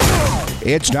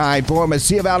It's time for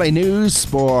Mesilla Valley News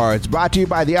Sports, brought to you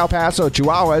by the El Paso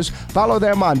Chihuahuas. Follow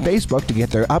them on Facebook to get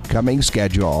their upcoming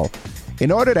schedule.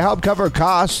 In order to help cover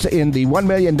costs in the $1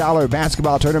 million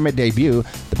basketball tournament debut,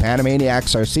 the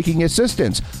Panamaniacs are seeking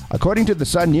assistance. According to the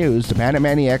Sun News, the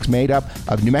Panamaniacs, made up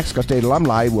of New Mexico State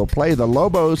alumni, will play the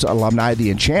Lobos alumni, the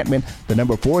Enchantment, the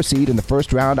number 4 seed in the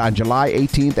first round on July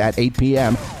 18th at 8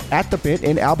 p.m. at the Pit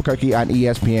in Albuquerque on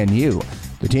ESPNU.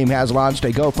 The team has launched a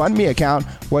GoFundMe account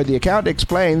where the account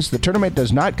explains the tournament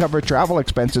does not cover travel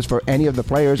expenses for any of the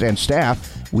players and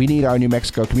staff. We need our New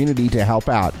Mexico community to help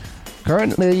out.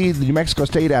 Currently, the New Mexico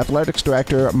State Athletics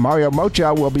Director Mario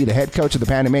Mocha will be the head coach of the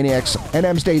Panamaniacs,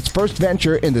 NM State's first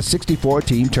venture in the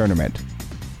 64-team tournament.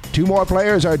 2 more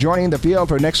players are joining the field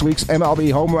for next week's MLB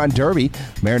Home Run Derby.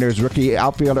 Mariners rookie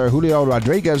outfielder Julio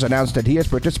Rodriguez announced that he is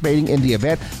participating in the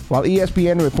event, while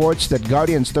ESPN reports that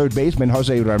Guardians third baseman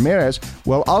Jose Ramirez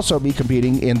will also be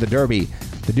competing in the Derby.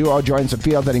 The duo joins a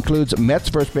field that includes Mets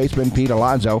first baseman Pete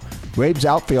Alonso, Braves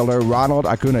outfielder Ronald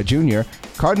Acuna Jr.,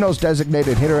 Cardinals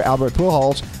designated hitter Albert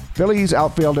Pujols, Phillies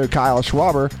outfielder Kyle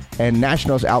Schwarber, and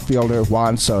Nationals outfielder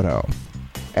Juan Soto.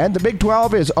 And the Big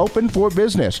 12 is open for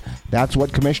business. That's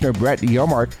what Commissioner Brett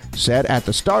Yormark said at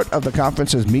the start of the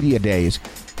conference's media days.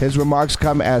 His remarks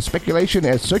come as speculation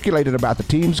has circulated about the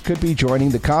teams could be joining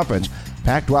the conference.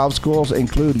 Pac-12 schools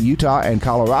include Utah and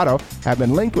Colorado have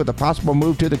been linked with a possible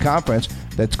move to the conference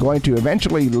that's going to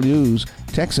eventually lose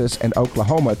Texas and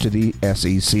Oklahoma to the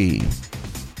SEC.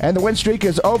 And the win streak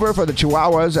is over for the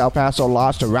Chihuahuas. El Paso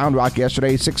lost to Round Rock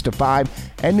yesterday 6-5,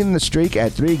 ending the streak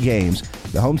at 3 games.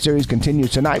 The home series continues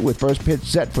tonight with first pitch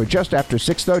set for just after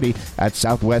 6:30 at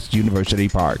Southwest University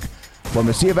Park. For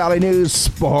Mesilla Valley News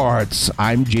Sports,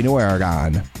 I'm Gino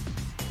Aragon.